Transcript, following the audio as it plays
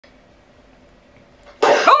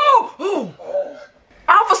Ooh.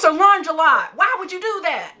 Officer Lunge a lot. Why would you do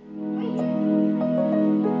that?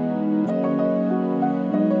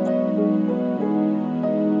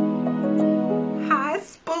 Hi,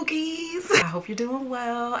 spookies. I hope you're doing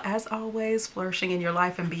well. As always, flourishing in your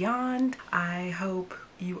life and beyond. I hope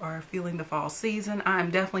you are feeling the fall season. I'm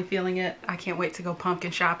definitely feeling it. I can't wait to go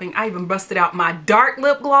pumpkin shopping. I even busted out my dark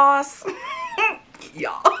lip gloss.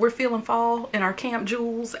 Y'all, we're feeling fall in our camp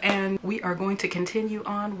jewels, and we are going to continue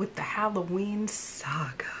on with the Halloween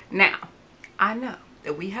saga. Now, I know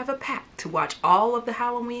that we have a pact to watch all of the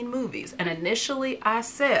Halloween movies, and initially I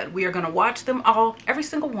said we are going to watch them all, every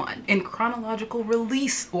single one, in chronological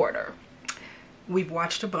release order. We've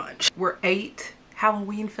watched a bunch. We're 8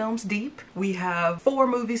 Halloween films deep. We have 4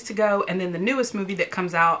 movies to go, and then the newest movie that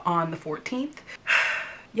comes out on the 14th.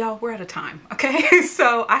 Y'all, we're out of time, okay?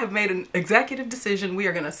 So I have made an executive decision. We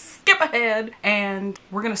are gonna skip ahead and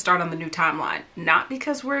we're gonna start on the new timeline. Not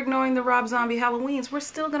because we're ignoring the Rob Zombie Halloweens. We're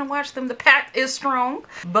still gonna watch them. The pact is strong,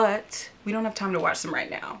 but we don't have time to watch them right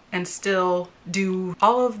now and still do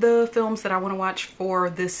all of the films that I wanna watch for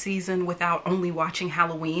this season without only watching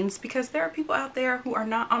Halloweens, because there are people out there who are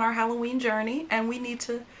not on our Halloween journey and we need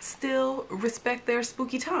to still respect their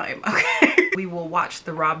spooky time, okay? We will watch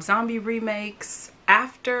the Rob Zombie remakes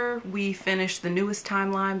after we finish the newest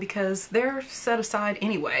timeline, because they're set aside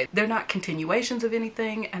anyway. They're not continuations of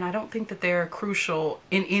anything, and I don't think that they're crucial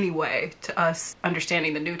in any way to us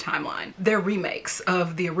understanding the new timeline. They're remakes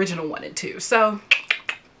of the original 1 and 2. So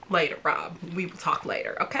later, Rob, we will talk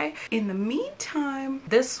later, okay? In the meantime,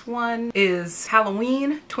 this one is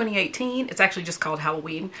Halloween 2018. It's actually just called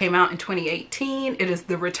Halloween. Came out in 2018. It is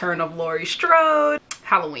the return of Laurie Strode.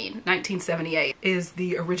 Halloween 1978 is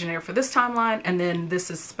the originator for this timeline, and then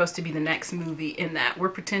this is supposed to be the next movie in that. We're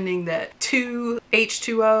pretending that 2,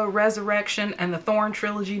 H2O, Resurrection, and the Thorn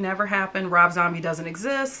trilogy never happened. Rob Zombie doesn't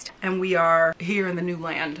exist, and we are here in the new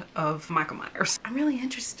land of Michael Myers. I'm really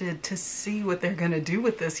interested to see what they're gonna do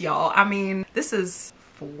with this, y'all. I mean, this is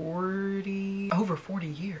over 40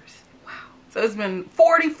 years. So it's been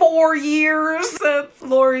 44 years since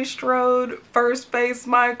Laurie Strode first faced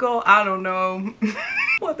Michael. I don't know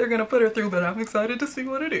what they're gonna put her through, but I'm excited to see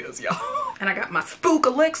what it is, y'all. And I got my spook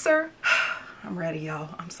elixir. I'm ready,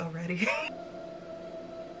 y'all. I'm so ready.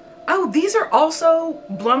 Oh, these are also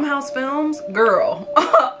Blumhouse films? Girl,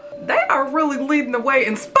 they are really leading the way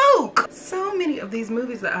in spook. So many of these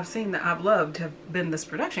movies that I've seen that I've loved have been this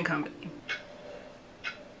production company.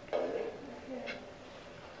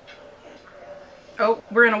 Oh,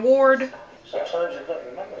 we're in a ward. Sometimes you've got to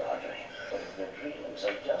remember, Audrey, the dreams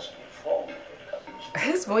are just before.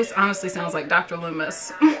 His voice honestly sounds like Dr.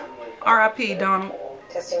 Loomis. R.I.P. Donald.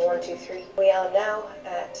 Testing 1, 2, 3. We are now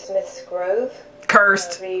at Smith's Grove.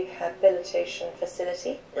 Cursed. Rehabilitation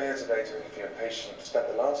facility. We're here today to interview a patient who spent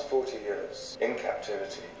the last 40 years in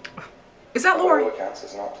captivity. Is that Laurie? By all accounts,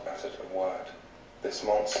 has not uttered a word. This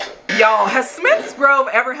monster. Y'all, has Smith's Grove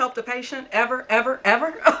ever helped a patient? Ever, ever,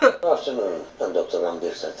 ever? Afternoon, I'm Dr.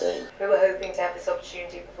 Lambis, I think. We were hoping to have this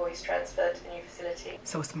opportunity before he's transferred to the new facility.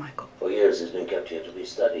 So it's Michael. For years he's been kept here to be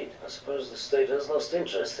studied. I suppose the state has lost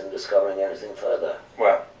interest in discovering anything further.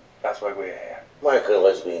 Well, that's why we're here. Michael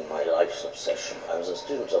has been my life's obsession. I was a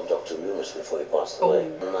student of Dr. Loomis before he passed away,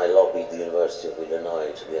 and I lobbied the University of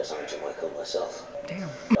Illinois to be assigned to Michael myself. Damn.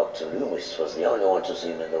 Dr. Loomis was the only one to see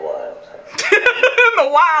him in the wild. The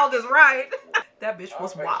wild is right. That bitch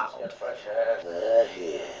was wild. There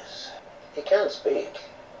he is. He can't speak.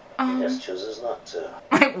 He just chooses not to.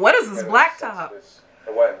 Like, what is this blacktop?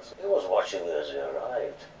 Awareness. He was watching you as you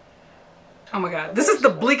arrived. Oh my god, this is the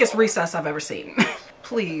bleakest recess I've ever seen.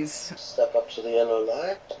 Please. Step up to the inner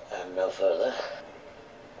light and no further.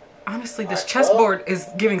 Honestly, this chessboard is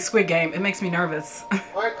giving Squid Game. It makes me nervous.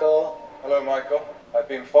 Michael. Hello, Michael. I've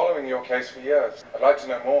been following your case for years. I'd like to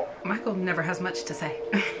know more. Michael never has much to say.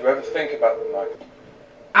 Do you ever think about them, Michael?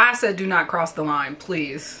 I said do not cross the line,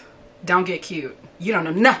 please. Don't get cute. You don't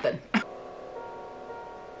know nothing.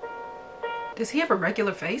 Does he have a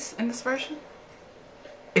regular face in this version?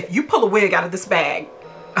 If you pull a wig out of this bag.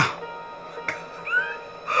 You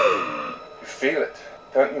feel it,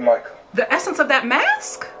 don't you, Michael? The essence of that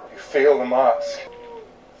mask? You feel the mask.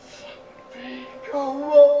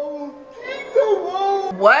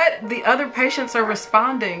 What? The other patients are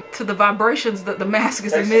responding to the vibrations that the mask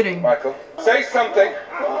is emitting. Michael, say something.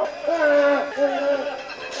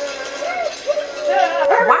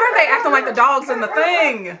 Why are they acting like the dogs in the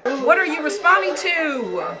thing? What are you responding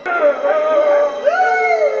to?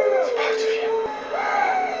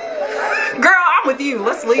 Girl, I'm with you.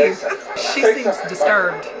 Let's leave. She seems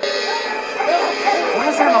disturbed. Why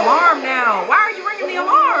is there an alarm now? Why are you ringing the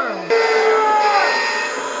alarm?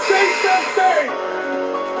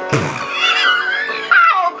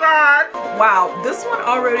 Wow, this one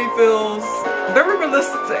already feels very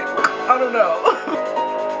realistic. I don't know.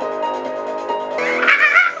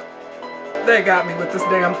 They got me with this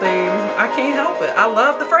damn theme. I can't help it. I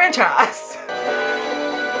love the franchise.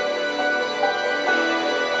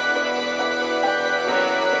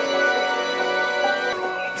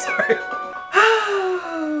 Sorry.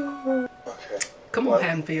 Okay. Come on,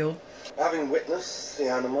 Hanfield. Having witnessed the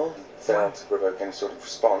animal failed to provoke any sort of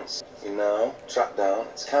response, we now track down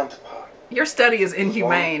its counterpart. Your study is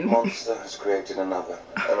inhumane. One monster has created another,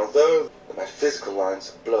 and although the metaphysical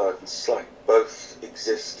lines are blurred and slight, both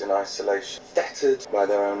exist in isolation, fettered by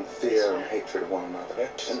their own fear and hatred of one another.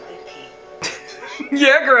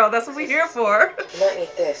 Yeah, girl, that's what we're here for. You might need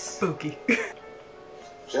this. Spooky.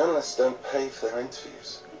 Journalists don't pay for their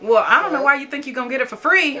interviews. Well, I don't know why you think you're gonna get it for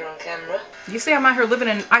free. You're on camera. You see I'm out here living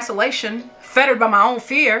in isolation, fettered by my own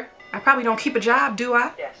fear. I probably don't keep a job, do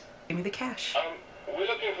I? Yes. Give me the cash. We're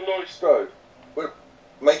looking for Laurie Strode. We're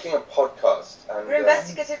making a podcast, and We're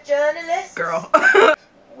investigative journalists. Girl.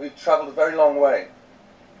 we've travelled a very long way.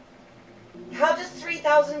 How does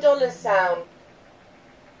 $3,000 sound?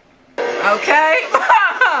 Okay.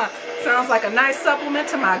 Sounds like a nice supplement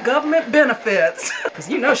to my government benefits. Because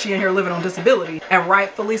you know she in here living on disability. And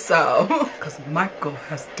rightfully so. Because Michael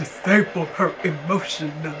has disabled her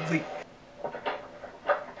emotionally.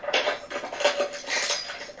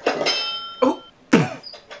 Oh.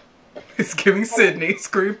 It's giving Sydney.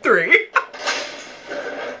 Scream 3.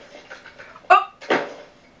 Oh.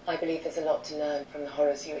 I believe there's a lot to learn from the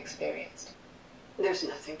horrors you experienced. There's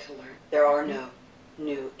nothing to learn. There are no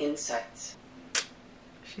new insights.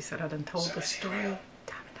 She said I done told the story time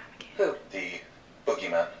and time again. Who? The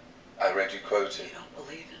boogeyman. I read you quoted. You don't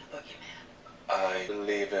believe in a boogeyman. I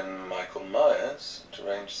believe in Michael Myers,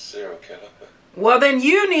 deranged serial killer. Well, then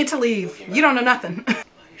you need to leave. You don't know nothing. Well,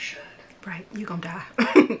 you should. Right, you gonna die.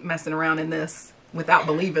 Messing around in this without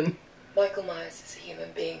believing. Michael Myers is a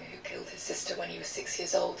human being who killed his sister when he was 6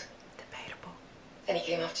 years old. Debatable. And he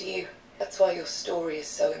came after you. That's why your story is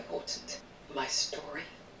so important. My story?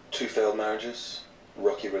 2 failed marriages,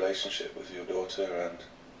 rocky relationship with your daughter and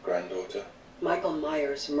granddaughter. Michael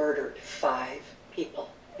Myers murdered 5 people.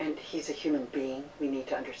 And he's a human being we need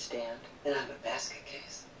to understand. And I'm a basket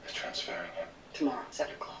case. They're transferring him. Tomorrow,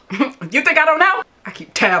 7 o'clock. You think I don't know? I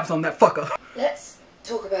keep tabs on that fucker. Let's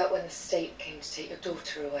talk about when the state came to take your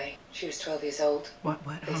daughter away. She was 12 years old. What?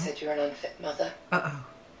 They said you were an unfit mother. Uh-oh.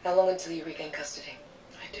 How long until you regain custody?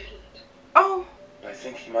 I didn't. Oh. I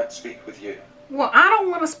think he might speak with you. Well, I don't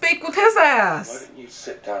want to speak with his Why ass. don't you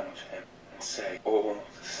sit down with him and say all the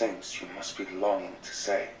things you must be longing to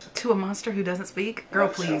say? To a monster who doesn't speak? Girl,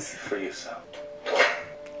 Let's help you please. free yourself.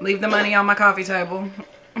 Leave the money on my coffee table.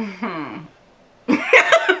 I'll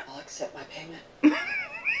accept my payment.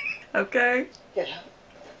 Okay. Get out.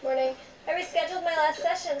 Morning. I rescheduled my last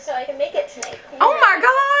session so I can make it tonight. Oh my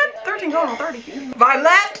God. 13 going on 30.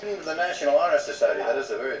 Violet. The National Honor Society, that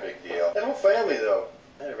is a very big deal. That whole family, though,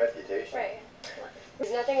 had a reputation. Right.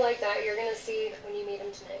 There's nothing like that you're gonna see when you meet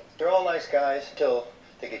him tonight. They're all nice guys till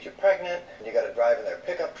they get you pregnant, and you gotta drive in their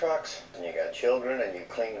pickup trucks, and you got children, and you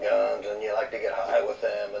clean guns, and you like to get high with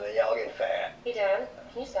them, and then y'all get fat. Hey, Dad,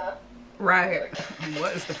 can you stop? Right.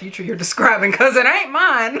 What is the future you're describing? Because it ain't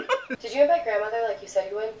mine. Did you invite grandmother like you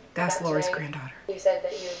said you would? That's Back Laurie's tonight? granddaughter. You said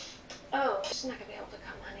that you... Oh, she's not gonna be able to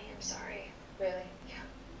come, honey. I'm sorry. Really? Yeah.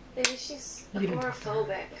 Maybe she's You didn't talk to her.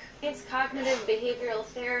 agoraphobic. It's cognitive behavioral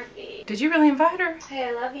therapy. Did you really invite her? Hey,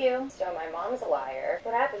 I love you. So my mom's a liar.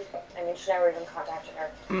 What happened? I mean, she never even contacted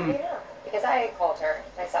her. How do you know? Because I called her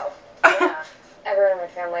myself. Yeah. Everyone in my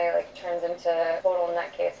family like turns into total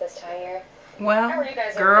nutcase this time of year. Well, How are you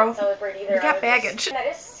guys girl, ever celebrate either? you got I was baggage. just- That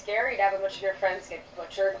is scary to have a bunch of your friends get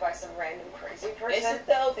butchered by some random crazy person. Is it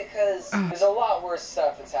though? Because there's a lot worse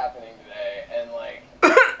stuff that's happening today, and like,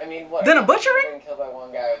 I mean, what? Then a butchering? Getting killed by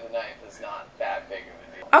one guy with a knife is not that big of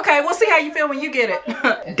a deal. Okay, we'll see how you feel when you get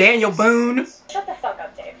it. Daniel Boone. Shut the fuck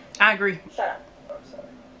up, Dave. I agree. Shut up. I'm sorry.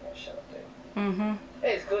 Yeah, shut up, Dave. Mm-hmm.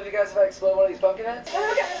 Hey, it's cool if you guys if I explode one of these pumpkin heads.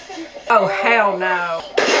 Oh, hell no.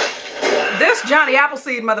 This Johnny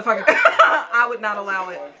Appleseed motherfucker. I would not allow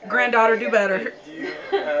it. Granddaughter, do better. Do you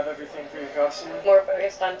have everything for your costume? More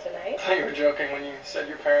focused on tonight. I thought you were joking when you said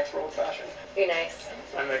your parents were old-fashioned. Be nice.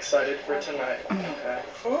 I'm excited for tonight. Okay.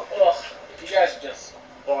 Ugh, you guys are just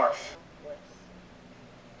barf.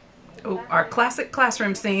 Oh, our classic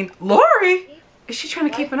classroom scene. Laurie! Is she trying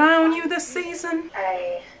to keep an eye on you this season?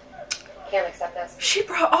 I can't accept this. She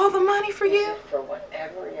brought all the money for you? For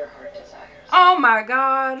whatever your heart desires. Oh my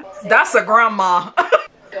God. That's a grandma.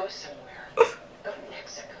 Go somewhere. Go to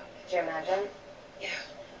Mexico. Could you imagine? Yeah,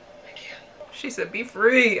 I can. She said, be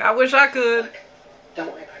free. I wish I could.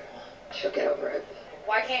 Don't worry about your mom. She'll get over it.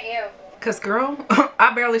 Why can't you? Cause girl,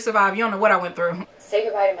 I barely survived. You don't know what I went through. Say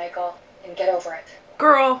goodbye to Michael and get over it.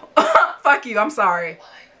 Girl, fuck you, I'm sorry.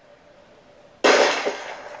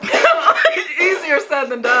 Easier said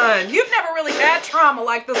than done. You've never really had trauma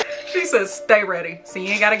like this. She says, stay ready. So you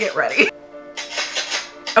ain't gotta get ready.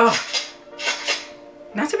 Oh.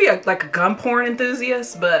 Not to be like a gun porn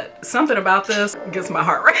enthusiast, but something about this gets my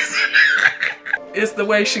heart racing. It's the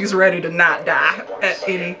way she's ready to not die at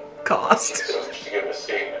any cost. To give a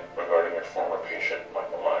statement regarding your former patient,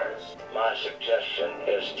 Michael Myers. My suggestion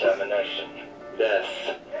is termination.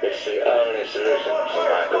 Death is the only solution for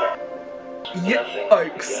Michael. Nothing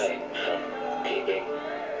to gain from keeping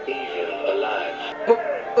evil alive.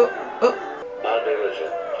 I'll be with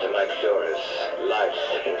him to make sure his life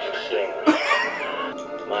is extinguished.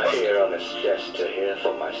 My ear on his chest to hear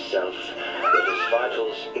for myself that his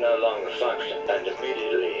vitals no longer function and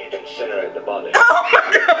immediately incinerate the body. Oh my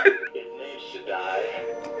God! It needs to die.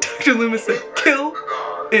 Dr. Loomis said, kill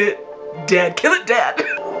it dead. Kill it dead.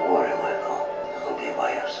 Don't worry, Michael. I'll be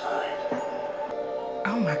by your side.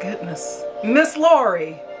 Oh my goodness. Miss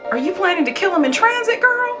Laurie, are you planning to kill him in transit,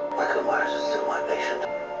 girl? Michael Myers is still my patient,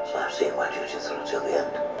 so I'm seeing my duty through till the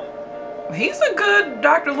end. He's a good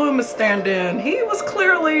Dr. Loomis stand-in. He was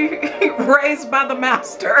clearly raised by the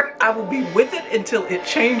master. I will be with it until it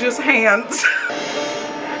changes hands.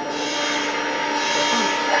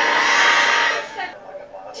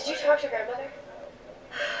 Did you talk to grandmother?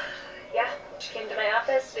 Yeah, she came to my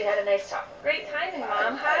office. We had a nice talk. Great timing,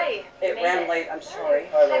 Mom. Hi. It ran late, I'm sorry.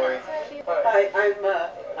 Hi, Laurie. Hi,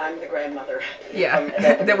 I'm the grandmother. Yeah,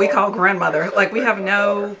 that we call grandmother. Like we have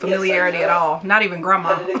no familiarity at all. Not even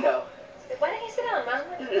grandma. How did it go? Why don't you sit down, Mom?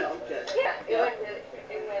 No, good. Yeah, it went really.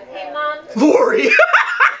 It went. Hey, Mom. Laurie.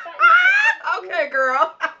 Okay,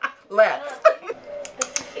 girl. Let's.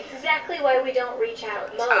 This is exactly why we don't reach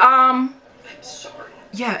out. Mom. I'm sorry.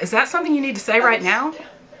 Yeah, is that something you need to say right now?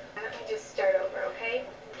 Why don't we just start over, okay?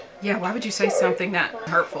 Yeah, why would you say something that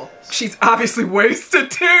hurtful? She's obviously wasted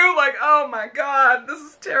too. Like, oh my God, this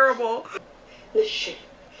is terrible. Listen,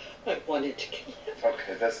 I wanted to kill you.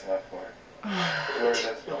 Okay, that's enough for it. Where is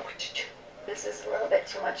it? Know what to do. This is a little bit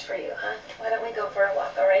too much for you, huh? Why don't we go for a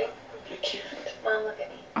walk, all right? You can't. Mom, look at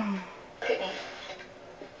me. Look at me.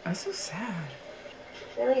 That's so sad.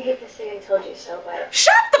 I really hate to say I told you so, but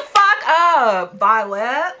Shut the fuck up,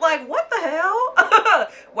 Violet. Like, what the hell?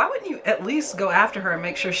 Why wouldn't you at least go after her and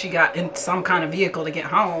make sure she got in some kind of vehicle to get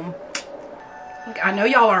home? Like, I know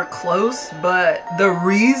y'all aren't close, but the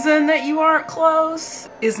reason that you aren't close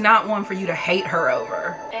is not one for you to hate her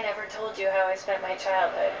over. I never told you how I spent my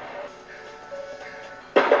childhood.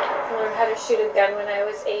 I learned how to shoot a gun when I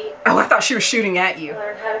was 8. Oh, I thought she was shooting at you. I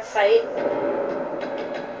learned how to fight.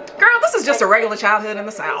 Girl, this is just a regular childhood in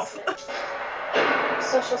the South.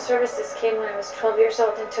 Social services came when I was 12 years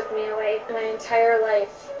old and took me away. My entire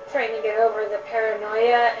life trying to get over the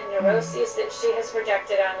paranoia and neuroses that she has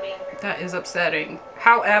projected on me. That is upsetting.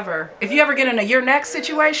 However, if you ever get in a your next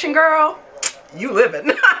situation, girl, you living.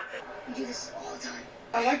 We do this all the time.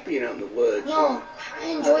 I like being out in the woods. No, I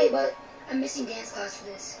enjoy it, but I'm missing dance class for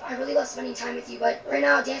this. I really love spending time with you, but right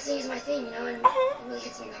now dancing is my thing, you know, and it really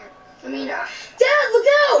hits me hard. I mean, Dad, look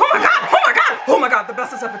out! Oh my God, oh my God, oh my God, the bus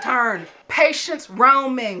has ever turned. Patience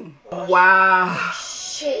roaming. Wow.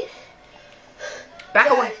 Shit. Back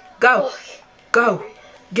Dad, away, go, look. go.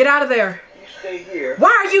 Get out of there. You stay here.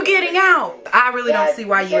 Why are you getting out? I really Dad, don't see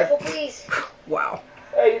why be you careful, would. please. Wow.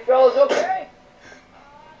 Hey, you fellas okay?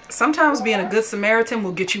 Sometimes being a good Samaritan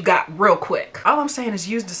will get you got real quick. All I'm saying is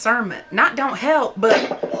use discernment. Not don't help,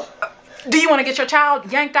 but do you want to get your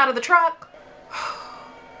child yanked out of the truck?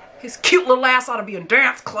 His cute little ass ought to be in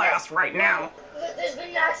dance class right now. There's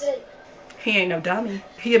been an accident. He ain't no dummy.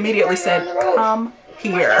 He immediately said, come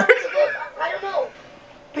here. I don't know.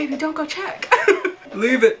 Baby, don't go check.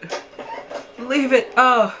 Leave it. Leave it.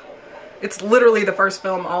 Oh, it's literally the first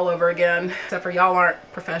film all over again. Except for y'all aren't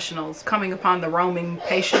professionals. Coming upon the roaming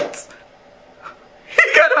patients.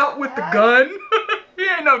 He got out with the gun. He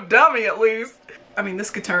ain't no dummy, at least. I mean, this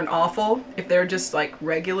could turn awful. If they're just like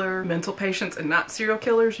regular mental patients and not serial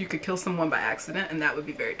killers, you could kill someone by accident and that would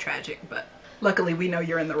be very tragic, but luckily we know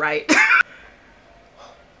you're in the right.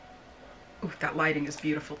 Ooh, that lighting is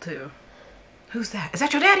beautiful too. Who's that? Is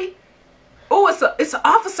that your daddy? Oh, it's an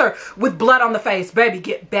officer with blood on the face. Baby,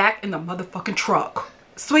 get back in the motherfucking truck.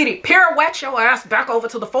 Sweetie, pirouette your ass back over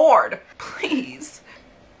to the Ford. Please.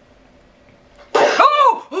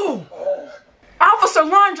 Oh! Oh! Officer,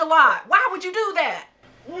 lunge a lot. Why would you do that?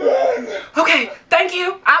 Okay, thank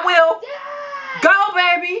you. I will. Go,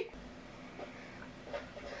 baby.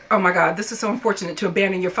 Oh my God, this is so unfortunate to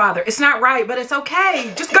abandon your father. It's not right, but it's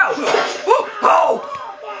okay. Just go. Oh,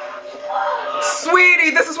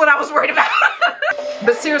 sweetie, this is what I was worried about.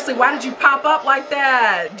 But seriously, why did you pop up like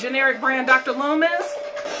that? Generic brand Dr. Loomis?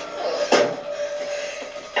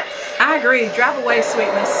 I agree. Drive away,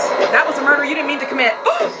 sweetness. That was a murder you didn't mean to commit.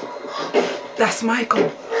 That's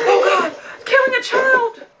Michael. Oh God, killing a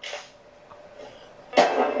child.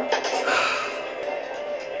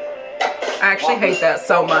 I actually hate that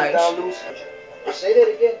so much. Say that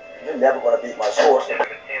again. You're never gonna beat my score.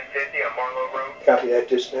 1050 on Marlowe Road. Copy that,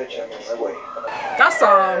 dispatch. I'm on my way. That's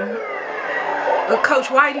Coach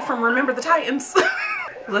Whitey from Remember the Titans.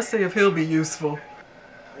 Let's see if he'll be useful.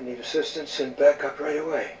 I need assistance and backup right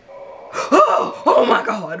away. Oh my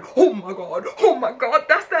God. Oh my God. Oh my God.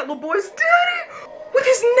 That's that little boy's daddy with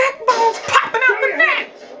his neck bones popping out the neck.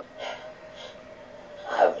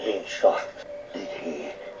 I've been shot. Did he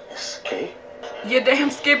escape? You damn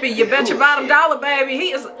Skippy. You bet your bottom dollar, baby.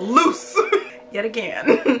 He is loose. Yet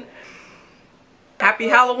again. Happy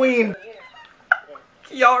Halloween.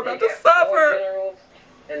 Y'all are about to suffer.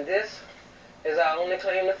 And this is our only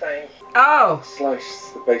claim to fame. Oh.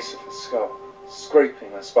 Sliced the base of the skull,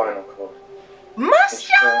 scraping the spinal cord. Must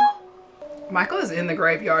y'all? Michael is in the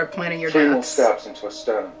graveyard planning your deaths. 3 more stabs into a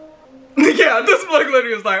sternum. Yeah, this black lady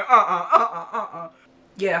is like,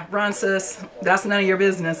 Yeah, run, sis. That's none of your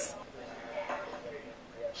business.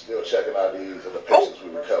 Still checking IDs of the patients we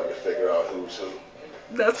recovered to figure out who's who.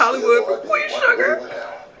 That's Hollywood for Queen Sugar.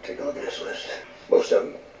 Take a look at this list. Most of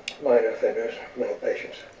them minor offenders, mental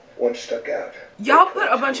patients. One stuck out. Y'all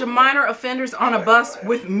put a bunch of minor offenders on a bus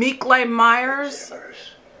with Meekley Myers?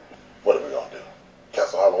 What are we gonna do?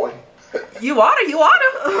 Cancel Halloween? You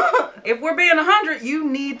oughta. If we're being 100, you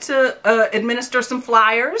need to administer some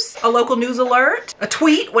flyers, a local news alert, a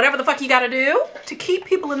tweet, whatever the fuck you gotta do to keep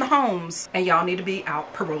people in the homes. And y'all need to be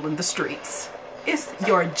out paroling the streets. It's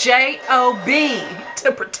your J.O.B.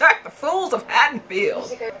 to protect the fools of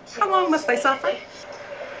Haddonfield. How long must they suffer?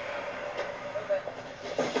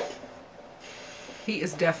 He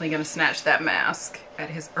is definitely gonna snatch that mask at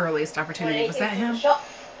his earliest opportunity. Was that him?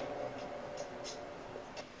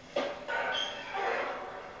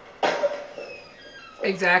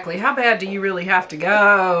 Exactly. How bad do you really have to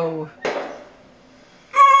go?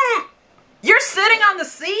 You're sitting on the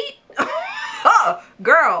seat?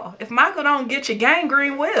 Girl, if Michael don't get you,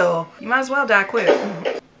 gangrene will. You might as well die quick.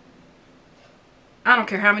 I don't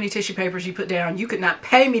care how many tissue papers you put down. You could not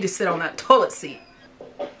pay me to sit on that toilet seat.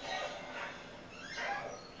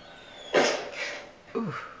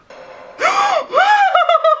 Ooh.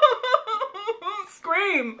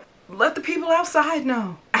 Scream. Let the people outside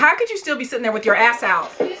know. How could you still be sitting there with your ass out?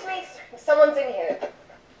 Excuse me, someone's in here.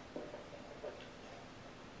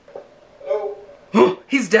 Hello?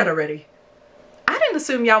 He's dead already. I didn't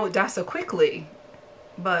assume y'all would die so quickly,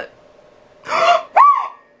 but...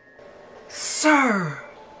 Sir,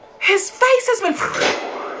 his face has been...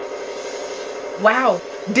 Wow,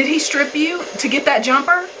 did he strip you to get that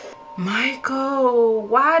jumper? Michael,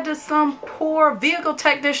 why does some poor vehicle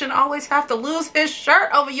technician always have to lose his shirt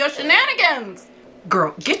over your shenanigans?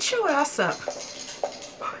 Girl, get your ass up. Oh,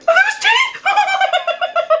 there's teeth!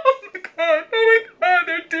 Oh my God,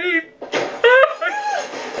 they're teeth.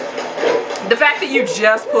 The fact that you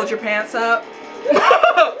just pulled your pants up,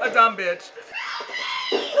 a dumb bitch.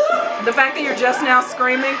 The fact that you're just now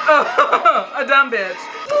screaming, a dumb bitch.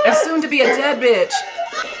 And soon to be a dead bitch.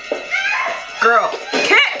 Girl,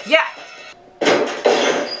 kick, yeah.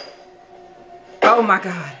 Oh my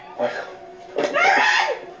God.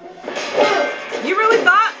 You really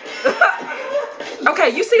thought? Okay,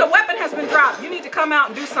 you see a weapon has been dropped. You need to come out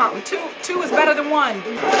and do something. Two is better than one.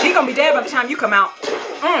 He gonna be dead by the time you come out.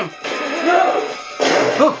 Oh,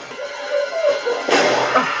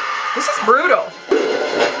 this is brutal.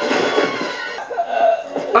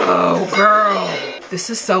 Oh, girl. This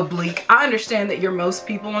is so bleak. I understand that you're most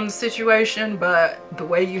people in the situation, but the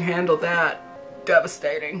way you handled that,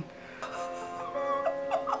 devastating.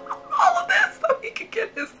 All of this so he could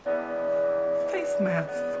get his face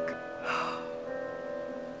mask.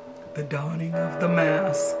 The dawning of the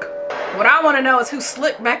mask. What I want to know is who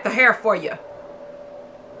slicked back the hair for you.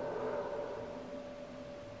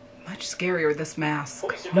 Much scarier, this mask.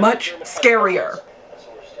 Much scarier.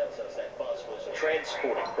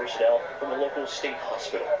 Transporting personnel from a local state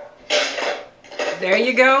hospital. There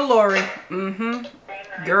you go, Laurie.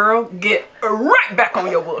 Girl, get right back on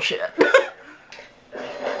your bullshit.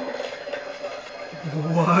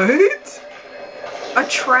 What? A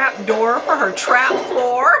trap door for her trap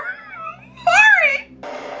floor? Laurie!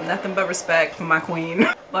 Nothing but respect for my queen.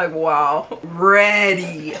 Like, wow.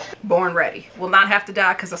 Ready. Born ready. Will not have to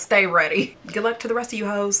die because I stay ready. Good luck to the rest of you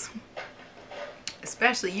hoes.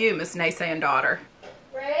 Especially you, Miss Naysaying daughter.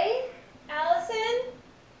 Ray? Allison?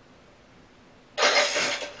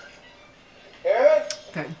 Aaron?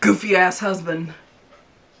 That goofy ass husband.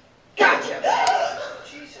 Gotcha!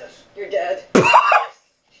 Jesus. You're dead. What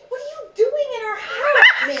are you doing in our house?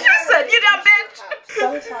 She said, you dumb bitch.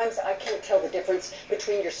 Sometimes I can't tell the difference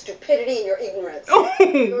between your stupidity and your ignorance.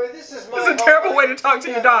 This is It's a terrible way to talk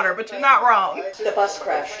to your daughter, but you're not wrong. The bus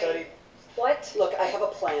crashed. What? Look, I have a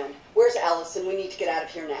plan. Where's Allison? We need to get out of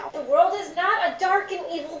here now. The world is not a dark and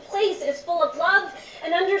evil place. It is full of love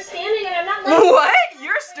and understanding, and I'm not letting What?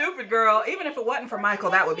 You're stupid, girl. Even if it wasn't for Michael,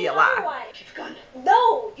 that would be a lie. Keep going.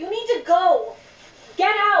 No, you need to go.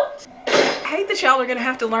 Get out. I hate that y'all are gonna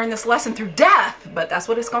have to learn this lesson through death, but that's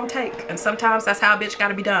what it's gonna take. And sometimes that's how a bitch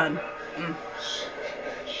gotta be done.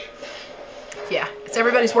 Yeah, it's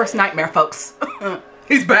everybody's worst nightmare, folks.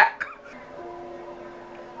 He's back.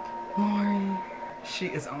 Laurie, she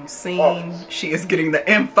is on scene. She is getting the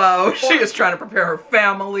info. She is trying to prepare her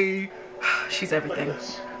family. She's everything.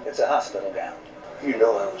 It's a hospital gown. You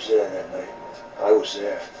know I was there that night. I was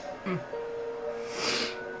there.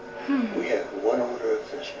 We have one order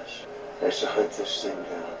of business. That's to hunt this thing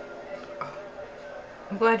down.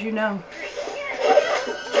 I'm glad you know.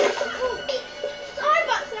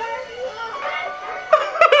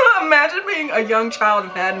 Imagine being a young child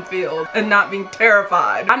of Haddonfield and not being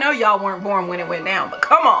terrified. I know y'all weren't born when it went down, but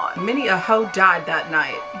come on. Many a hoe died that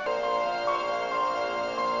night.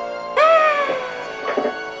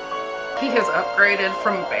 He has upgraded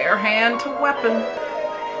from bare hand to weapon.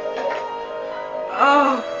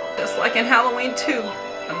 Oh, just like in Halloween 2.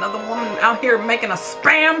 Another woman out here making a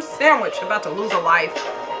Spam sandwich, about to lose a life.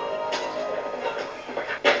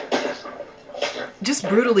 Just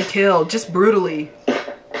brutally killed, just brutally.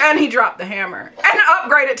 And he dropped the hammer and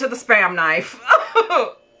upgraded to the Spam knife.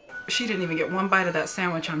 She didn't even get one bite of that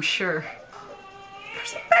sandwich, I'm sure.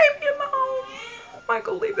 There's a baby in my home.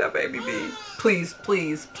 Michael, leave that baby be. Please,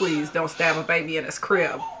 please, please don't stab a baby in his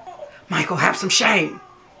crib. Michael, have some shame.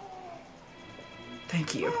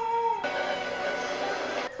 Thank you.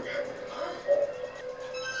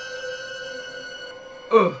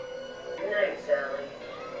 Ugh. Good night, Sally.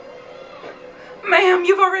 Ma'am,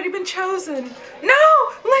 you've already been chosen. No!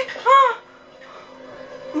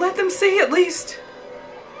 Let them see at least.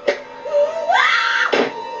 You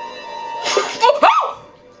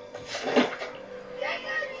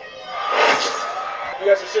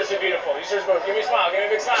guys are seriously beautiful. You seriously both. Give me a smile. Give me a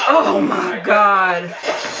big smile. Oh my God.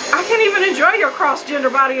 I can't even enjoy your cross-gender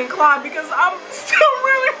body and Claude because I'm still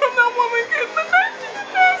reeling from that woman getting the neck.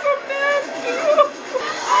 So nasty.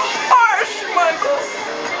 Harsh, Michael.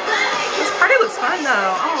 This party looks fun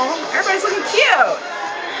though. Oh, everybody's looking cute.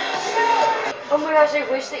 Oh my gosh, I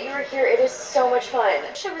wish that you were here. It is so much fun. I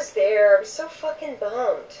wish I was there. I'm so fucking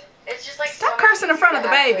bummed. It's just like Stop cursing in front of the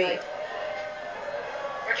baby.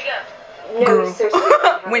 Where'd you go? No, girl.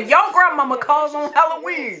 When your grandmama calls on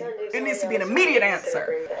Halloween, it needs to be an immediate answer.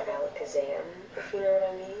 If you know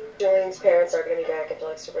what I mean. Jordan's parents aren't gonna be back until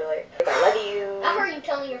like super late. I love you. I heard you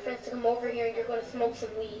telling your friends to come over here and you're gonna smoke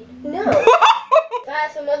some weed. No. If I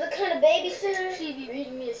had some other kind of babysitter, she'd be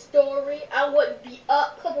reading me a story. I wouldn't be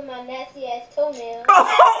up clipping my nasty ass toenails.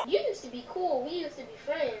 You used to be cool. We used to be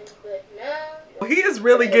friends, but now... He is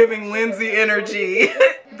really giving Lindsay energy.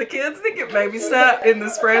 The kids that get babysat in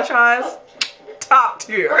this franchise, top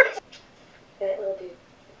tier. That little dude.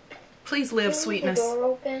 Please live, sweetness. The door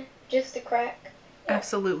open, just a crack.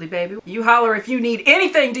 Absolutely, baby. You holler if you need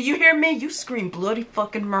anything. Do you hear me? You scream bloody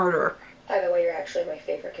fucking murder. By the way, you're actually my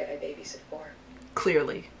favorite kid I babysit for.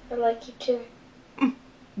 Clearly. I like you too.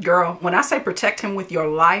 Girl, when I say protect him with your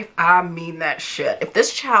life, I mean that shit. If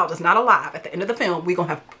this child is not alive at the end of the film, we're gonna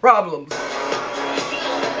have problems.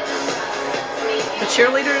 The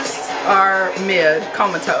cheerleaders are mid,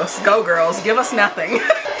 comatose. Go girls, give us nothing.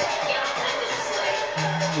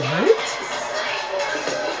 What?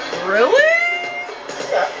 Really?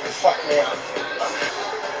 Fuck me up.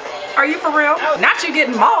 Are you for real? Not you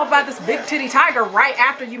getting mauled by this big titty tiger right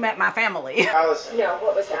after you met my family. Allison. No,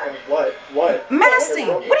 what was that? What? Messy.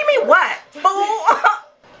 What do you mean what? Fool.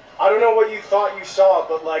 I don't know what you thought you saw,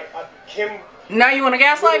 but like Kim. Now you want to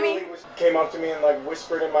gaslight me? Came up to me and like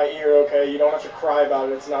whispered in my ear, okay, you don't have to cry about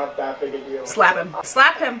it. It's not that big a deal. Slap him.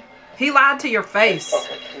 Slap him. He lied to your face.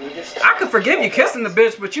 Okay, can you just... I could forgive you kissing the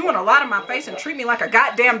bitch, but you want to lie to my face and treat me like a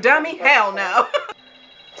goddamn dummy? Hell no.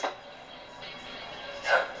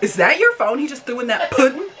 Is that your phone he just threw in that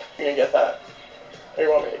pudding? You gonna get that? Or you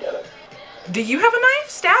want me to get it? Do you have a knife?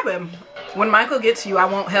 Stab him. When Michael gets you, I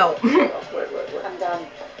won't help. Wait. I'm done.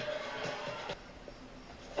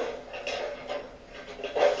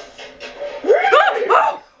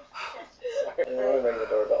 I didn't want to ring the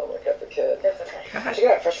doorbell like at the kid. That's okay. What you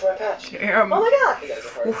got? Fresh from my patch. Damn. Oh my god. You guys are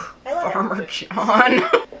hard. I love Farmer John.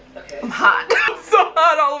 Okay. I'm hot. I'm so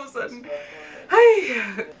hot all of a sudden. Hey.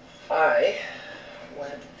 I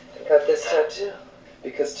went and got this tattoo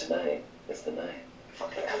because tonight is the night.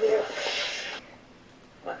 Okay, come here.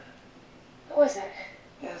 What? What was that?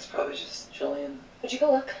 Yeah, it's probably just Julian. Would you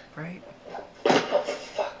go look? Right. Oh,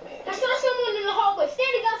 fuck me. I saw someone in the hallway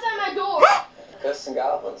standing outside my door. Ghosts and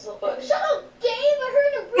goblins, little buddy. Shut up, Dave. I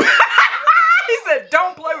heard a He said,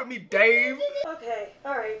 "Don't play with me, Dave." Okay,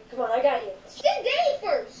 alright, come on, I got you. Say Dave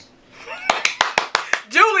first.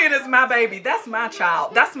 Julian is my baby. That's my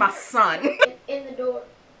child. That's my son. In the door.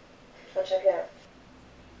 I'll check it out.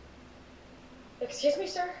 Excuse me,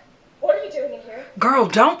 sir? What are you doing in here? Girl,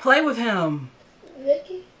 don't play with him.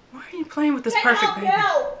 Vicky. Why are you playing with this Get perfect out baby?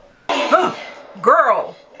 now. Ugh,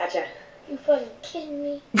 girl. Gotcha. You fucking kidding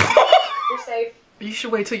me? You're safe. You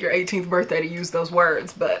should wait till your 18th birthday to use those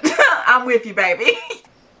words, but I'm with you, baby.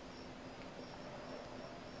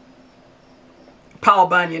 Paul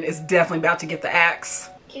Bunyan is definitely about to get the axe.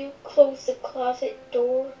 You close the closet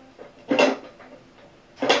door.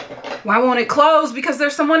 Why won't it close? Because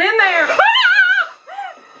there's someone in there.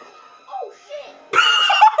 Oh shit.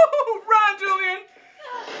 Run, Julian.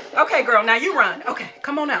 Okay, girl, now you run. Okay,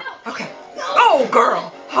 come on out. Okay. Oh,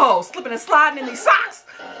 girl. Oh, slipping and sliding in these socks.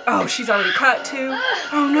 Oh, she's already cut too.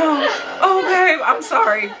 Oh, no. Oh, babe, I'm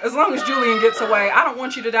sorry. As long as Julian gets away, I don't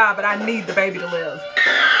want you to die, but I need the baby to live.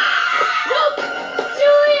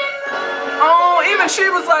 Julian. Oh, even she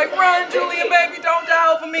was like, run, Julian, baby, don't die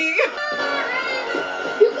over me.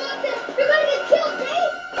 You got this. You're gonna get killed,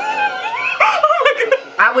 Dave. Oh, my God.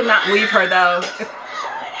 I would not leave her, though.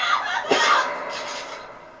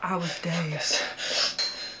 I was Dave.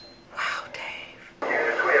 Wow, Dave. We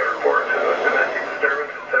have reports of a domestic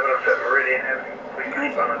disturbance at 707 Meridian Avenue. Please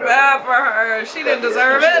respond. Bad for her. She didn't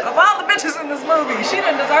deserve it. Of all the bitches in this movie, she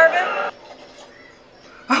didn't deserve it.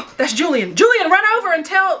 Oh, that's Julian. Julian, run over and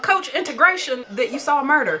tell Coach Integration that you saw a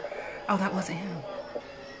murder. Oh, that wasn't him.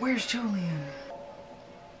 Where's Julian?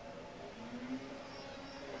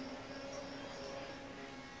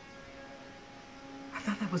 I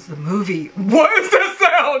thought that was the movie. What is that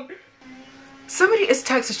sound? Somebody is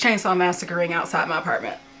Texas Chainsaw Massacring outside my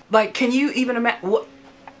apartment. Like, can you even imagine? What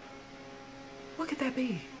could that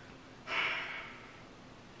be?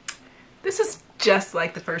 This is just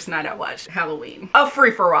like the first night I watched Halloween. A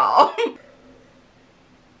free-for-all.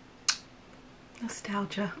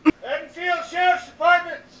 Nostalgia. Enfield Sheriff's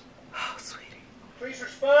Department. Oh, sweetie. Please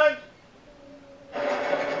respond. Get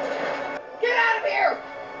out of here.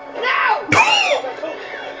 Now.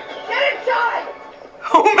 Get inside.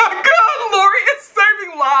 Oh my God, Laurie is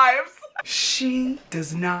saving lives. She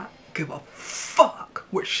does not give a fuck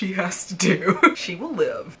what she has to do. She will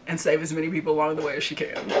live and save as many people along the way as she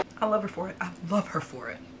can. I love her for it. I love her for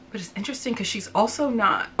it. But it's interesting because she's also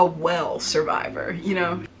not a well survivor, you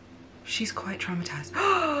know? She's quite traumatized.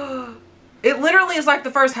 It literally is like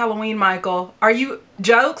the first Halloween, Michael. Are you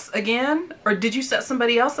jokes again? Or did you set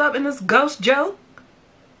somebody else up in this ghost joke?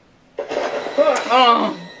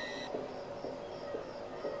 Oh.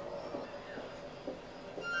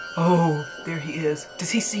 Oh, there he is.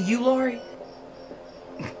 Does he see you, Laurie?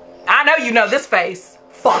 I know you know this face,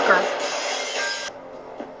 fucker.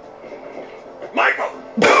 Michael!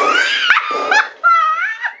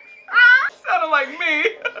 Sounded like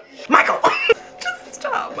me. Michael! Just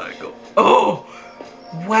stop, Michael. Oh,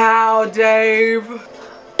 wow, Dave.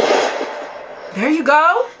 There you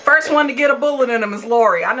go. First one to get a bullet in him is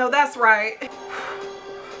Laurie. I know that's right.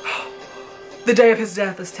 The day of his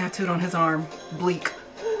death is tattooed on his arm. Bleak.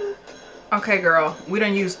 Okay, girl. We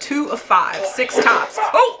done used 2 of 5. 6 tops.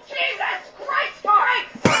 Oh! Jesus Christ, Laurie.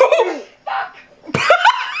 Fuck.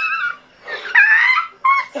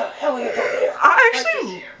 I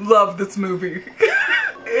actually love this movie.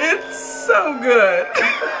 It's so good.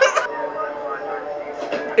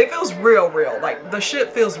 It feels real. Like, the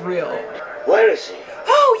shit feels real. Where is he?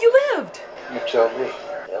 Oh, you lived. You tell me.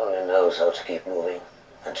 He only knows how to keep moving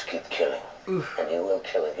and to keep killing. Oof. And he will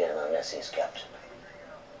kill again unless he's captured.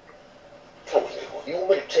 You want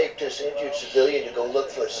me to take this injured civilian to go look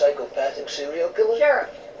for a psychopathic serial killer? Sheriff.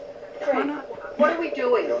 Why not? What are we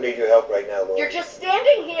doing? We don't need your help right now, Laurie. You're just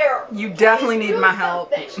standing here. You definitely need my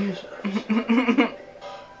help.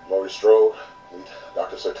 Laurie Strode, meet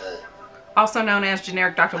Dr. Sartain. Also known as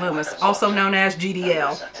generic Dr. Loomis. Also known as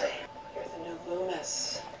GDL. You're the new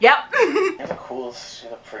Loomis. Yep. You're the coolest,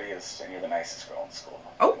 you're the prettiest, and you're the nicest girl in school.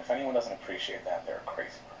 Oh. And if anyone doesn't appreciate that, they're a crazy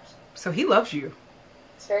person. So he loves you.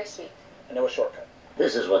 It's very sweet. I know a shortcut.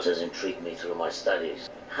 This is what has intrigued me through my studies.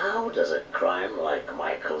 How does a crime like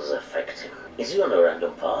Michael's affect him? Is he on a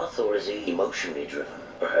random path, or is he emotionally driven?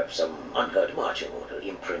 Perhaps some unheard marching order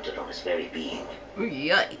imprinted on his very being. Ooh,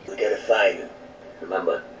 yikes. We gotta find him.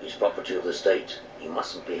 Remember, he's property of the state. He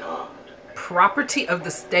mustn't be harmed. Property of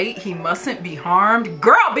the state, he mustn't be harmed?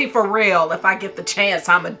 Girl, be for real. If I get the chance,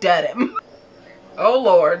 I'ma dead him. Oh,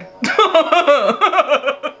 Lord.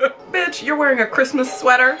 Bitch, you're wearing a Christmas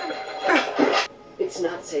sweater? It's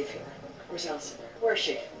not safe here. Where's Allison? Where is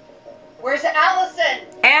she? Where's Allison?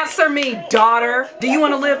 Answer me, daughter. Do you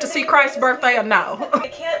want to live to see Christ's birthday or no? I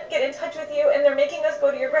can't get in touch with you, and they're making us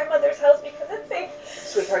go to your grandmother's house because it's safe.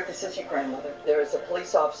 Sweetheart, this is your grandmother. There is a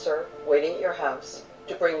police officer waiting at your house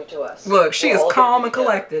to bring you to us. Look, she is calm and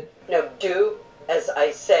collected. Now do as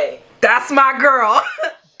I say. That's my girl.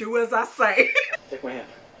 Do as I say. Take my hand.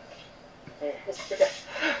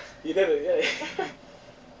 You did it, yeah.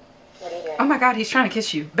 What are you doing? Oh my God, he's trying to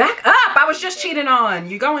kiss you. Back up! I was just cheating on.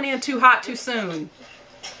 You're going in too hot too soon.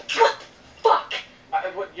 Fuck!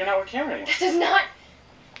 You're not with Cameron anymore. This is not...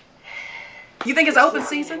 You think it's open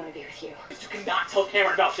season? I want to be with you. You cannot tell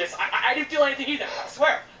Cameron about this. I didn't feel anything either. I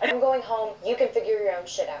swear. I'm going home. You can figure your own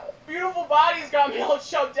shit out. Beautiful body's got me all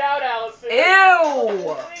choked out, Allison.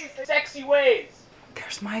 Ew! Sexy ways.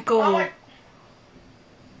 There's Michael.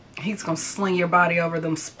 He's gonna sling your body over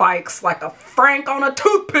them spikes like a Frank on a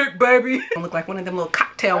toothpick, baby. Gonna look like one of them little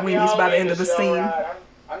cocktail weenies by the end of the scene.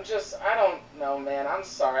 I'm just, I don't know, man. I'm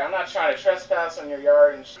sorry. I'm not trying to trespass on your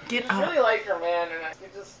yard and Get I up. really like her, man, and I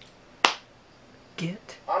just...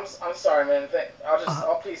 Get. I'm sorry, man.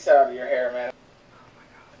 I'll peace out of your hair, man.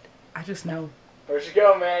 I just know. Where'd you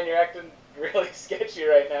go, man? You're acting really sketchy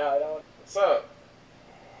right now. What's up?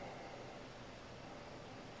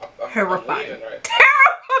 Terrifying. I'm leaving, right? Terrifying!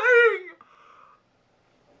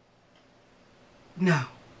 No.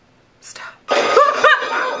 Stop.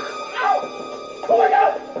 Oh my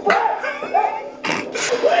God!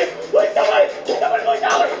 Wait, somebody,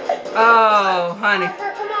 Oh, honey.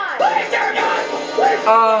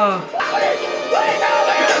 Oh.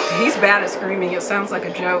 He's bad at screaming. It sounds like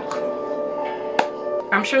a joke.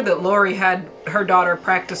 I'm sure that Laurie had her daughter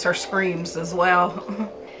practice her screams as well.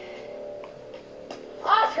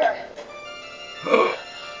 Oscar!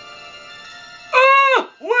 Oh,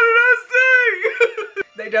 what did I say?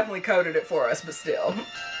 They definitely coded it for us, but still.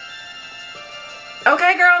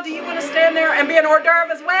 Okay, girl, do you want to stand there and be an hors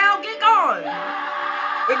d'oeuvre as well? Get gone.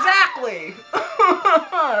 Exactly.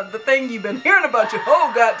 The thing you've been hearing about your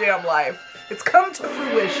whole goddamn life. It's come to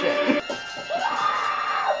fruition.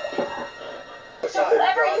 So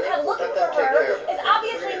whoever you had looking for her is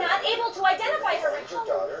obviously not able to identify her.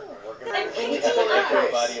 I'm picking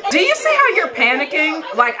up. Do you see how you're panicking?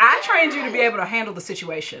 Like, I trained you to be able to handle the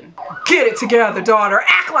situation. Get it together, daughter.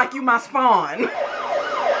 Act like you my spawn.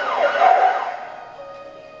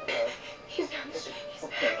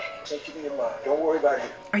 Don't worry about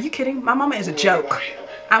it. Are you kidding? My mama is a joke.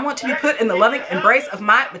 I want to be put in the loving embrace of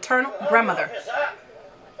my maternal grandmother.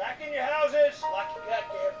 Back in your houses. Lock your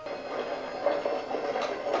goddamn.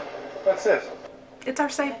 What's this? It's our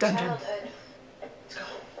safe dungeon.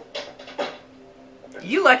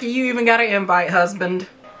 You lucky you even got an invite, husband.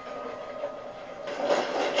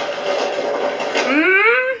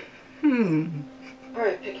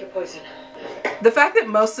 Alright, pick your poison. The fact that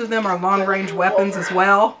most of them are long-range weapons as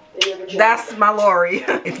well, that's my Laurie.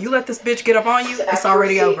 If you let this bitch get up on you, it's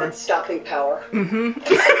already over. And stopping power. Mm-hmm.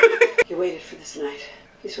 He waited for this night.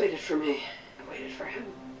 He's waited for me. I waited for him.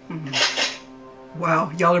 Wow,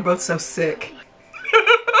 y'all are both so sick.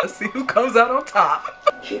 Let's see who comes out on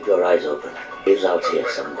top. Keep your eyes open. He's out here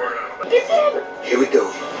somewhere. Here we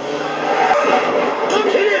go.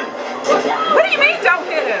 Don't hit him! What do you mean, don't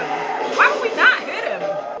hit him? Why would we not hit him?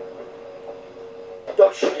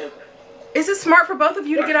 Don't shoot him. Is it smart for both of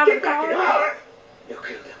you to get out of the car? You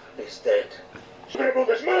killed him. He's dead. Move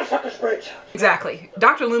this motherfucker's brains out. Exactly.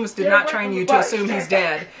 Dr. Loomis did not train you to assume he's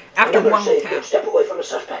dead after one little tap. Step away from the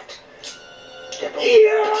suspect. Step away.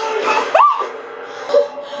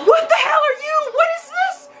 What the hell are you? What is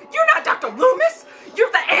this? You're not Dr. Loomis.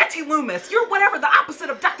 You're the anti-Loomis. You're whatever the opposite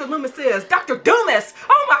of Dr. Loomis is. Dr. Doomis.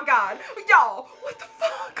 Oh my God. Y'all, what the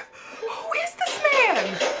fuck? Who is this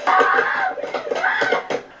man?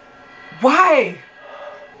 Why?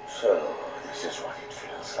 So, this is what it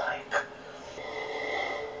feels like.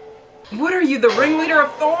 What are you, the ringleader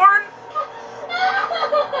of Thorn?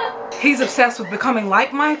 He's obsessed with becoming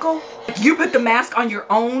like Michael? You put the mask on your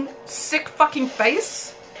own sick fucking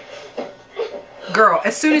face? Girl,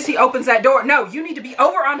 as soon as he opens that door, no, you need to be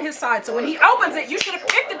over on his side. So when he opens it, you should have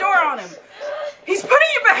kicked the door on him. He's putting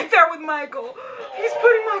you back there with Michael. He's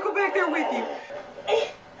putting Michael back there with you.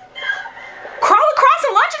 Crawl across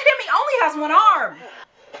and lunge at him. He only has one arm.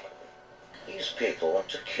 These people want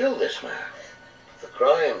to kill this man. The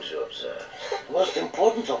crimes you observe. The most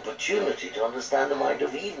important opportunity to understand the mind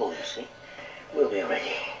of evil, you see. We'll be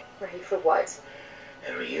ready. Ready for what?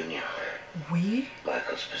 A reunion. We?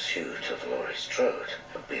 Michael's pursuit of Laurie Strode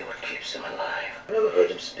would be what keeps him alive. I never heard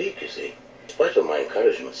him speak, you see. Despite all my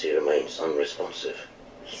encouragements, he remains unresponsive.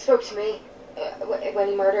 He spoke to me. When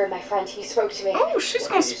he murdered my friend, he spoke to me. Oh, she's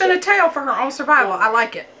gonna spin a tale for her own survival. I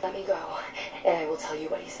like it. Let me go, and I will tell you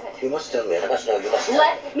what he said. You must tell me. I must know. You must tell me.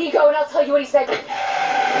 Let me go, and I'll tell you what he said.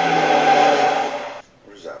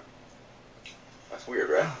 Who's that? That's weird,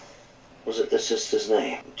 right? Was it the sister's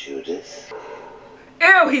name? Judith?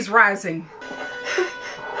 Ew, he's rising.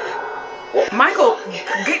 Michael,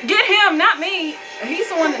 get him, not me. He's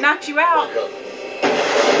the one that knocked you out.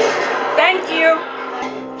 Thank you.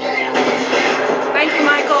 Thank you,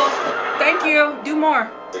 Michael. Thank you. Do more.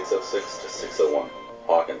 606 to 601.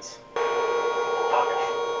 Hawkins.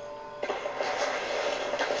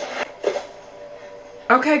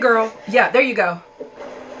 Okay, girl. Yeah, there you go.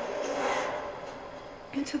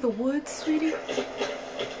 Into the woods, sweetie?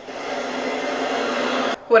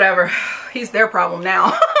 Whatever. He's their problem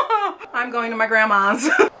now. I'm going to my grandma's.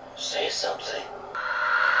 Say something.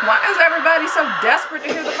 Why is everybody so desperate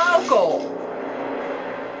to hear the vocal?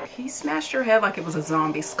 He smashed your head like it was a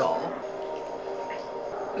zombie skull.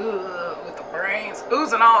 Ugh, with the brains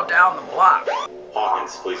oozing all down the block.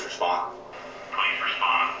 Hawkins, please respond.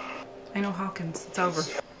 Ain't no Hawkins. It's over.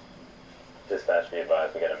 Dispatch, be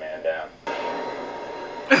advised, we got a man down.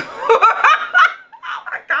 Oh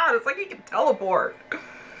my God, it's like he can teleport.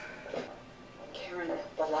 Karen,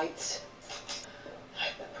 the lights.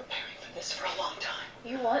 I've been preparing for this for a long time.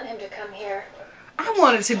 You want him to come here. I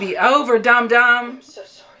want it to be over, dum-dum. I'm so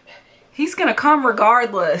sorry, baby. He's gonna come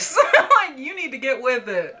regardless. Like, you need to get with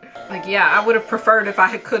it. Like, yeah, I would have preferred if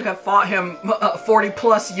I could have fought him 40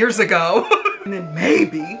 plus years ago. And then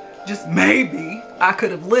maybe, just maybe, I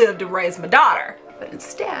could have lived to raise my daughter. But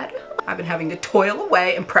instead, I've been having to toil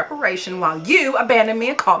away in preparation while you abandoned me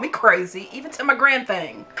and called me crazy, even to my grand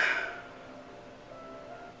thing.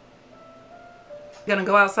 Gonna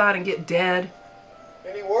go outside and get dead.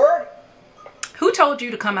 Any word? Who told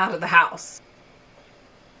you to come out of the house?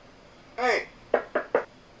 Hey.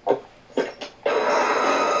 Oh,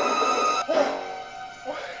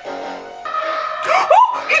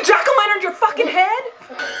 you jack-o'-lantern your fucking head?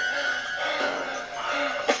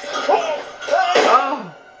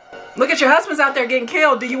 Oh, look at your husband's out there getting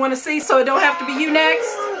killed. Do you want to see so it don't have to be you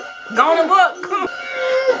next? Go on and look.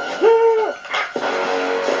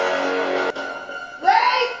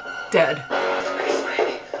 Dead.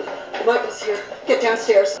 Michael's here. Get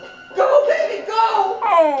downstairs. Go, baby, go!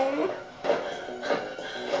 Oh.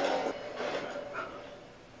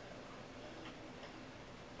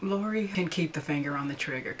 Laurie can keep the finger on the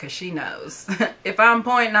trigger because she knows. If I'm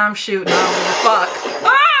pointing, I'm shooting. I don't give a fuck.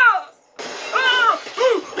 Oh! Oh!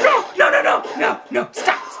 No, no, no, no, no, no.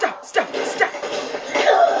 Stop, stop, stop, stop.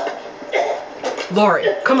 Laurie,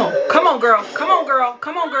 come on. Come on, girl. Come on, girl.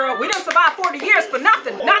 Come on, girl. We done survived 40 years for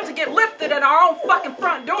nothing. Not to get lifted at our own fucking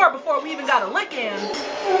front door before we even got a lick in.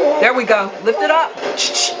 There we go. Lift it up.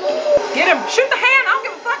 Get him. Shoot the hand. I don't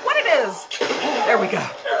give a fuck what it is. There we go.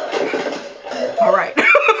 All right.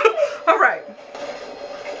 All right.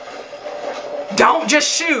 Don't just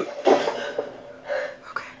shoot.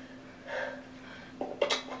 Okay.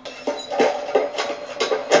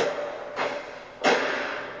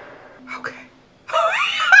 Okay.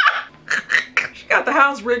 She got the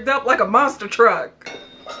house rigged up like a monster truck.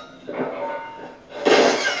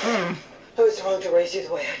 I was wrong to raise you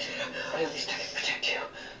the way I did. But at least I can protect you.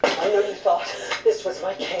 I know you thought this was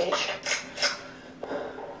my cage.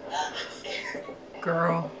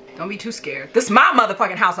 Girl, don't be too scared. This is my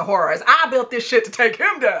motherfucking house of horrors. I built this shit to take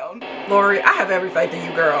him down. Laurie, I have every faith in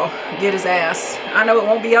you, girl. Get his ass. I know it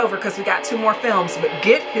won't be over because we got 2 more films, but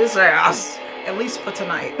get his ass. At least for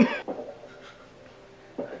tonight. I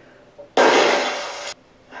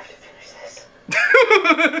have to finish this.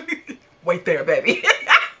 Wait there, baby.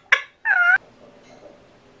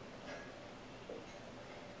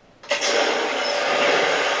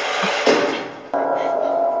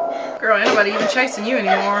 Girl, ain't nobody even chasing you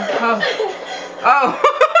anymore. Oh. Oh.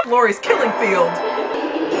 Laurie's killing field.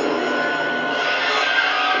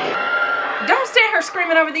 Don't stand here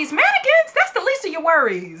screaming over these mannequins. That's the least of your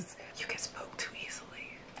worries. You get spooked too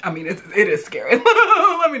easily. I mean, it is scary.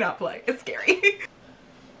 Let me not play. It's scary.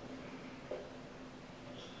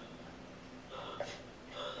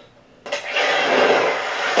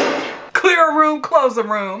 her room, close the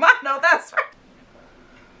room. I know that's right.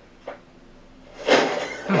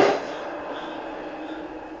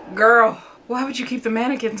 Girl, why would you keep the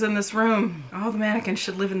mannequins in this room? All the mannequins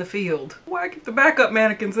should live in the field. Why keep the backup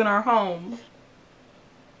mannequins in our home?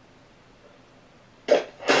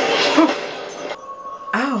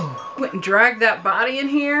 Oh, went and dragged that body in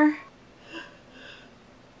here?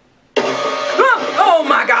 Oh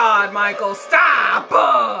my God, Michael, stop!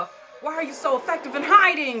 Why are you so effective in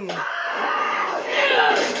hiding?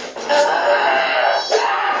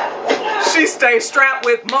 She stays strapped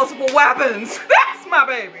with multiple weapons. That's my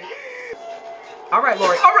baby. All right,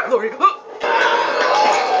 Laurie. All right, Laurie.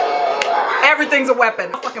 Everything's a weapon.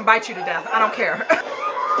 I'll fucking bite you to death. I don't care.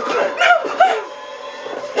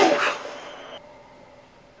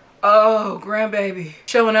 Oh, grandbaby.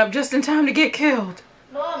 Showing up just in time to get killed.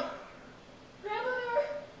 Mom.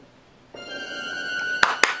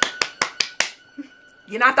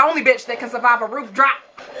 You're not the only bitch that can survive a roof drop.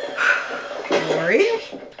 Laurie?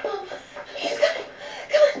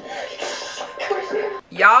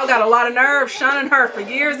 Y'all got a lot of nerve shunning her for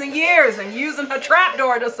years and years and using her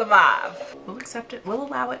trapdoor to survive. We'll accept it. We'll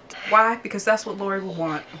allow it. Why? Because that's what Laurie will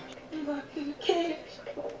want.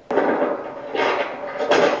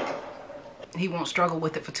 He won't struggle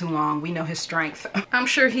with it for too long. We know his strength. I'm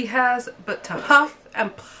sure he has, but to huff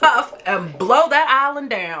and puff and blow that island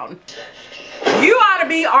down. You ought to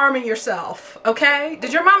be arming yourself, okay?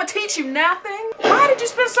 Did your mama teach you nothing? Why did you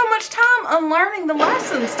spend so much time unlearning the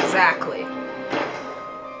lessons exactly?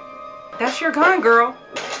 That's your gun, girl.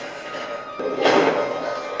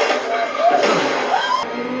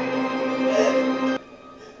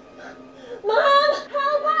 Mom,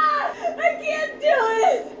 help us! I can't do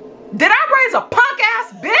it! Did I raise a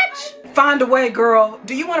punk-ass bitch? Find a way, girl.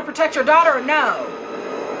 Do you want to protect your daughter or no?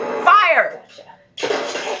 Fire!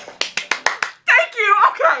 Thank you.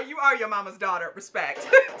 Okay, you are your mama's daughter. Respect.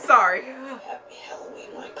 Sorry. Happy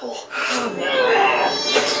Halloween, Michael.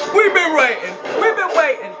 We've been waiting. We've been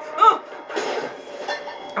waiting.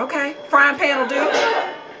 Okay, frying pan will do.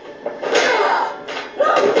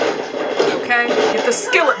 Okay, get the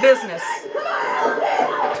skillet business.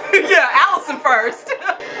 Yeah, Allison first.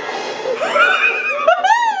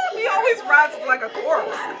 He always rides like a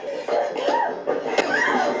corpse.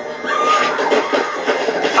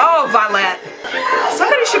 Oh, Violet.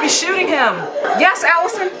 Somebody should be shooting him. Yes,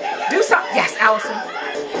 Allison. Do something. Yes, Allison.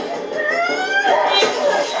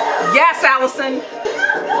 Yes, Allison.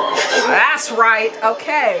 That's right.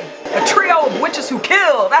 Okay. A trio of witches who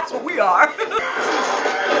kill. That's what we are.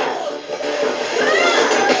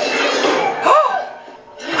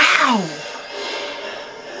 Wow.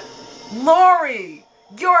 Laurie,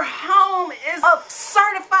 your home is a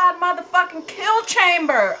certified motherfucking kill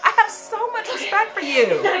chamber. I have so much respect for you.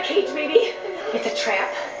 It's not a cage, baby. It's a trap.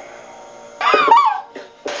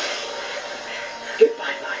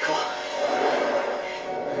 Goodbye, Michael.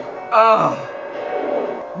 Oh,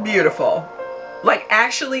 beautiful. Like,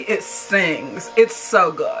 actually, it sings. It's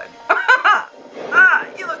so good.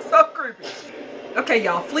 You look so creepy. Okay,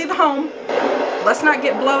 y'all, flee the home. Let's not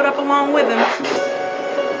get blowed up along with him.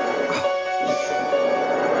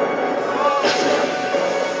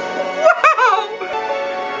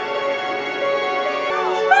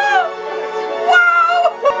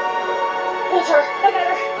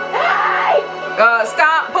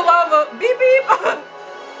 Stop, pull over, beep beep.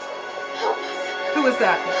 Who is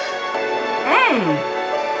that?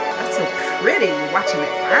 That's so pretty, watching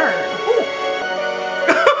it burn.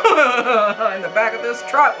 In the back of this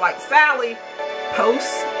truck, like Sally,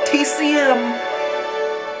 post TCM.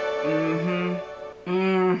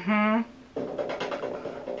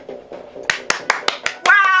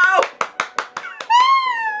 Wow.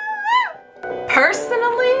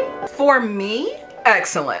 Personally, for me,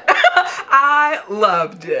 excellent. I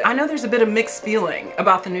loved it. I know there's a bit of mixed feeling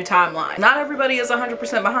about the new timeline. Not everybody is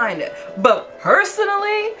 100% behind it, but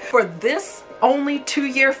personally, for this only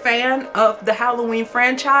 2-year fan of the Halloween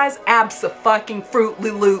franchise,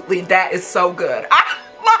 abso-fucking-fruitly-lutely, that is so good. I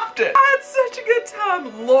loved it. I had such a good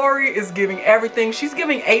time. Laurie is giving everything. She's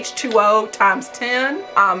giving H2O times 10.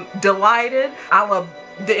 I'm delighted. I love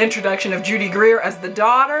the introduction of Judy Greer as the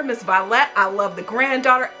daughter, Miss Violet. I love the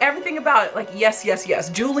granddaughter, everything about it. Like, yes, yes,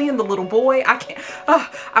 yes. Julian, the little boy, I can't,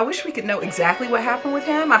 I wish we could know exactly what happened with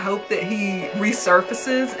him. I hope that he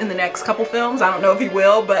resurfaces in the next couple films. I don't know if he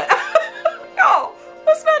will, but no,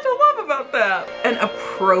 what's not to love about that? An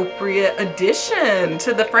appropriate addition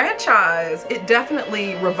to the franchise. It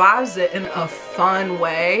definitely revives it in a fun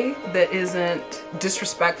way that isn't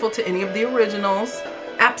disrespectful to any of the originals.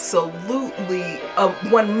 Absolutely a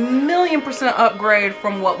 1,000,000% upgrade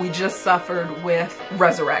from what we just suffered with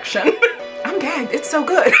Resurrection. I'm gagged. It's so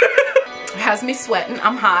good. It has me sweating.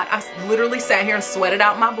 I'm hot. I literally sat here and sweated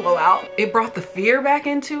out my blowout. It brought the fear back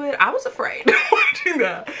into it. I was afraid watching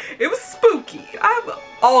that. It was spooky. I have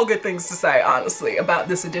all good things to say, honestly, about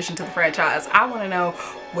this addition to the franchise. I want to know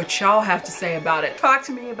what y'all have to say about it. Talk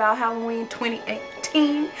to me about Halloween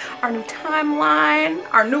 2018, our new timeline,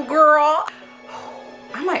 our new girl.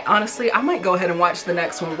 I might go ahead and watch the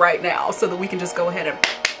next one right now so that we can just go ahead and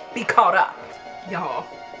be caught up. Y'all,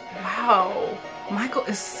 wow. Michael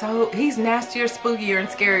is he's nastier, spookier, and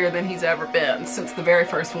scarier than he's ever been since the very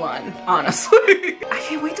first one, honestly. I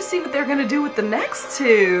can't wait to see what they're gonna do with the next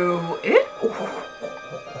two.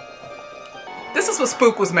 This is what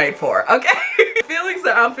Spook was made for, okay? Feelings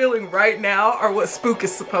that I'm feeling right now are what Spook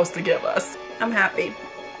is supposed to give us. I'm happy.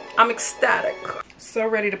 I'm ecstatic. So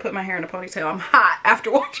ready to put my hair in a ponytail. I'm hot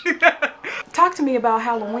after watching that. Talk to me about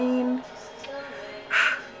Halloween,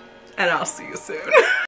 and I'll see you soon.